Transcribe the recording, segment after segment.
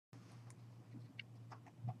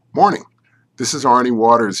Morning. This is Arnie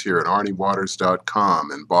Waters here at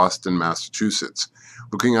arniewaters.com in Boston, Massachusetts.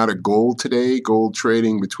 Looking at a gold today, gold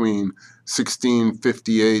trading between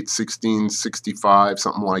 1658, 1665,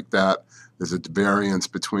 something like that. There's a variance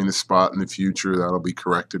between the spot and the future. That'll be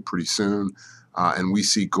corrected pretty soon. And we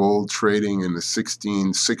see gold trading in the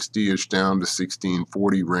 1660-ish down to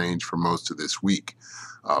 1640 range for most of this week.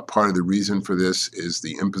 Part of the reason for this is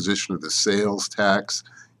the imposition of the sales tax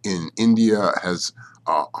in India has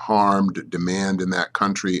harmed demand in that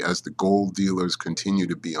country as the gold dealers continue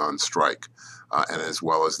to be on strike, and as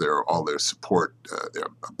well as all their support. There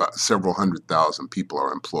are about several 100,000 people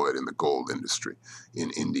are employed in the gold industry in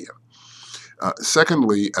India.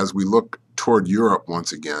 Secondly, as we look toward Europe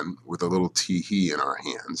once again with a little tee-hee in our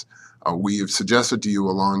hands, we have suggested to you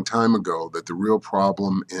a long time ago that the real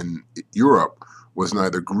problem in Europe was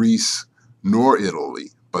neither Greece nor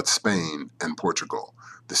Italy, but Spain and Portugal.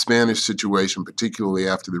 The Spanish situation, particularly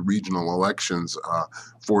after the regional elections,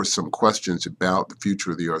 forced some questions about the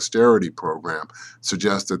future of the austerity program,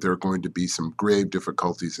 suggests that there are going to be some grave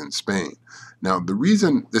difficulties in Spain. Now, the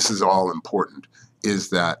reason this is all important is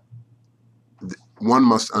that one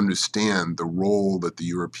must understand the role that the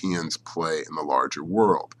Europeans play in the larger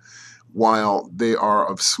world. While they are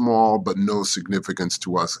of small but no significance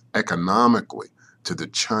to us economically, to the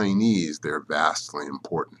Chinese, they're vastly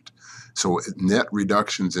important. So net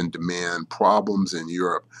reductions in demand, problems in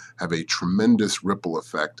Europe have a tremendous ripple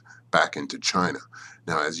effect back into China.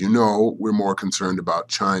 Now, as you know, we're more concerned about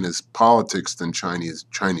China's politics than Chinese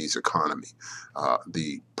economy.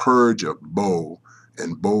 The purge of Bo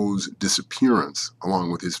and Bo's disappearance,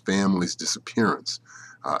 along with his family's disappearance,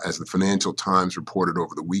 as the Financial Times reported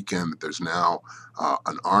over the weekend, that there's now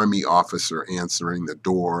an army officer answering the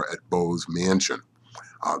door at Bo's mansion.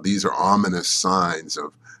 These are ominous signs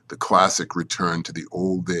of the classic return to the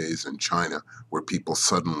old days in China where people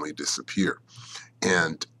suddenly disappear.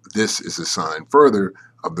 And this is a sign further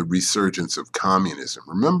of the resurgence of communism.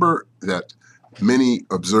 Remember that many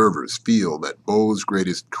observers feel that Bo's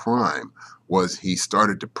greatest crime was he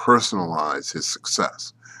started to personalize his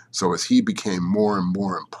success. So as he became more and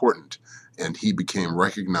more important and he became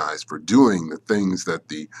recognized for doing the things that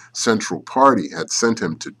the Central Party had sent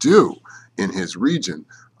him to do in his region,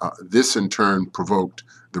 this in turn provoked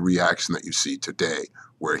the reaction that you see today,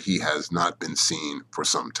 where he has not been seen for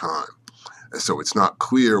some time. So it's not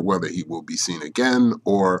clear whether he will be seen again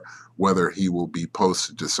or whether he will be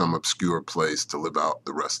posted to some obscure place to live out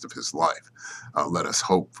the rest of his life. Let us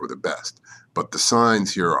hope for the best. But the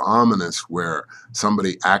signs here are ominous, where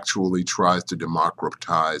somebody actually tries to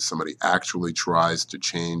democratize, somebody actually tries to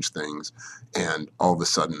change things, and all of a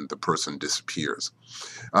sudden the person disappears.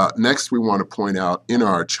 Next, we want to point out in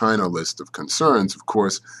our China list of concerns, of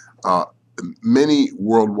course, many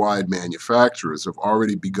worldwide manufacturers have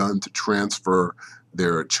already begun to transfer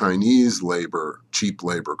their Chinese labor, cheap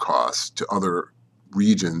labor costs, to other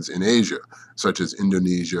regions in Asia, such as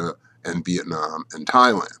Indonesia and Vietnam and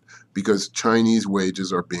Thailand, because Chinese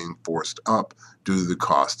wages are being forced up due to the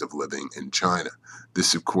cost of living in China.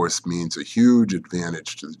 This, of course, means a huge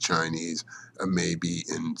advantage to the Chinese, may be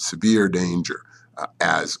in severe danger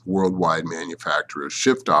as worldwide manufacturers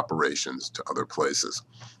shift operations to other places.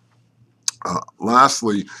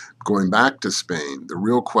 Lastly, going back to Spain, the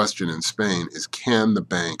real question in Spain is, can the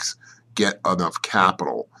banks get enough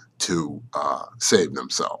capital to save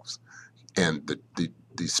themselves? And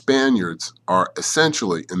the Spaniards are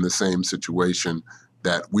essentially in the same situation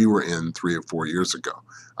that we were in 3 or 4 years ago,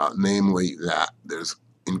 namely that there's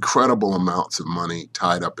incredible amounts of money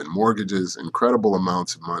tied up in mortgages, incredible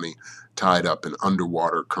amounts of money tied up in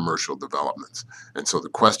underwater commercial developments. And so the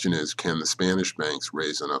question is, can the Spanish banks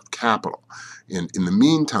raise enough capital? And in the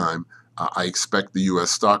meantime, I expect the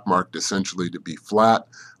U.S. stock market essentially to be flat.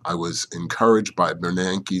 I was encouraged by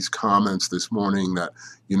Bernanke's comments this morning that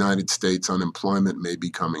United States unemployment may be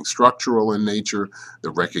becoming structural in nature.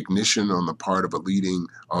 The recognition on the part of the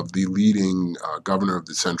leading governor of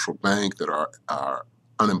the central bank that our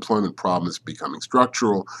unemployment problem is becoming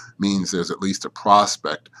structural means there's at least a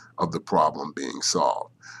prospect of the problem being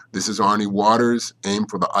solved. This is Arnie Waters. Aim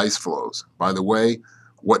for the ice flows. By the way,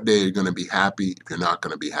 what day are you going to be happy if you're not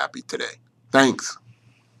going to be happy today? Thanks.